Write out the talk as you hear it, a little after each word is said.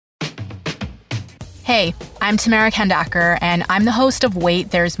Hey, I'm Tamara Kandaker, and I'm the host of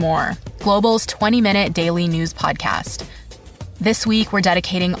Wait, There's More, Global's 20-minute daily news podcast. This week, we're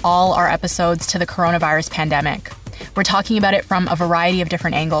dedicating all our episodes to the coronavirus pandemic. We're talking about it from a variety of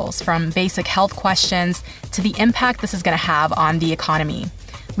different angles, from basic health questions to the impact this is going to have on the economy.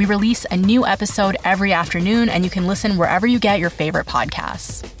 We release a new episode every afternoon, and you can listen wherever you get your favorite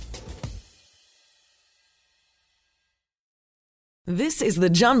podcasts. This is the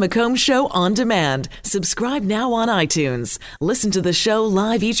John McComb Show on demand. Subscribe now on iTunes. Listen to the show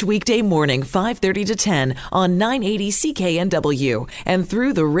live each weekday morning, 5:30 to 10 on 980 CKNW and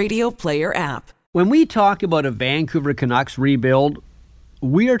through the Radio Player app. When we talk about a Vancouver Canucks rebuild,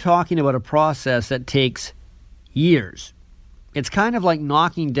 we are talking about a process that takes years. It's kind of like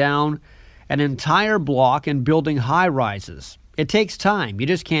knocking down an entire block and building high rises. It takes time. You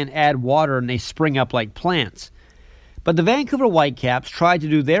just can't add water and they spring up like plants. But the Vancouver Whitecaps tried to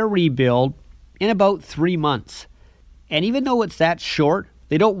do their rebuild in about 3 months. And even though it's that short,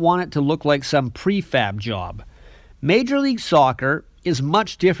 they don't want it to look like some prefab job. Major League Soccer is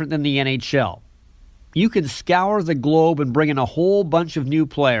much different than the NHL. You can scour the globe and bring in a whole bunch of new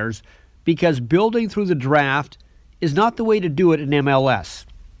players because building through the draft is not the way to do it in MLS.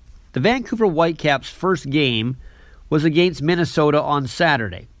 The Vancouver Whitecaps' first game was against Minnesota on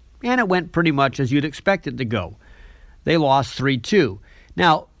Saturday, and it went pretty much as you'd expect it to go. They lost 3-2.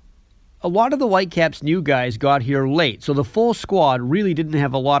 Now, a lot of the Whitecaps' new guys got here late, so the full squad really didn't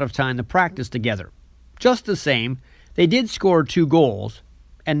have a lot of time to practice together. Just the same, they did score 2 goals,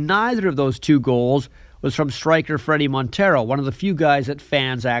 and neither of those 2 goals was from striker Freddie Montero, one of the few guys that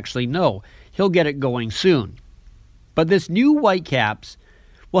fans actually know. He'll get it going soon. But this new Whitecaps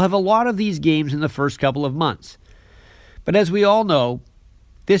will have a lot of these games in the first couple of months. But as we all know,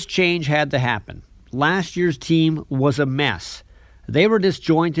 this change had to happen. Last year's team was a mess. They were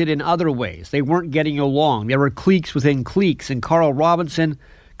disjointed in other ways. They weren't getting along. There were cliques within cliques, and Carl Robinson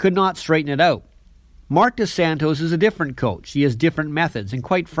could not straighten it out. Mark DeSantos is a different coach. He has different methods, and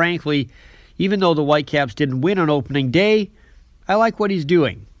quite frankly, even though the Whitecaps didn't win on opening day, I like what he's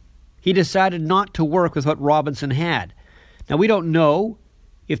doing. He decided not to work with what Robinson had. Now, we don't know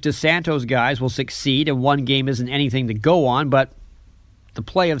if DeSantos' guys will succeed, and one game isn't anything to go on, but the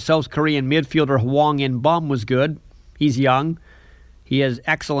play of South Korean midfielder Hwang In-bum was good. He's young. He has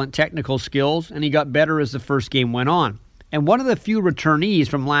excellent technical skills, and he got better as the first game went on. And one of the few returnees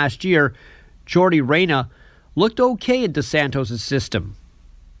from last year, Jordi Reyna, looked okay in DeSantos' system,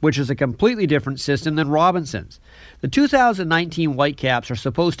 which is a completely different system than Robinson's. The 2019 Whitecaps are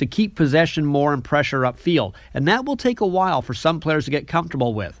supposed to keep possession more and pressure upfield, and that will take a while for some players to get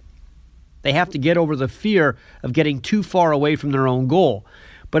comfortable with. They have to get over the fear of getting too far away from their own goal.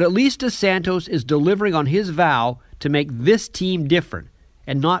 But at least DeSantos is delivering on his vow to make this team different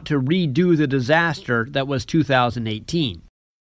and not to redo the disaster that was 2018.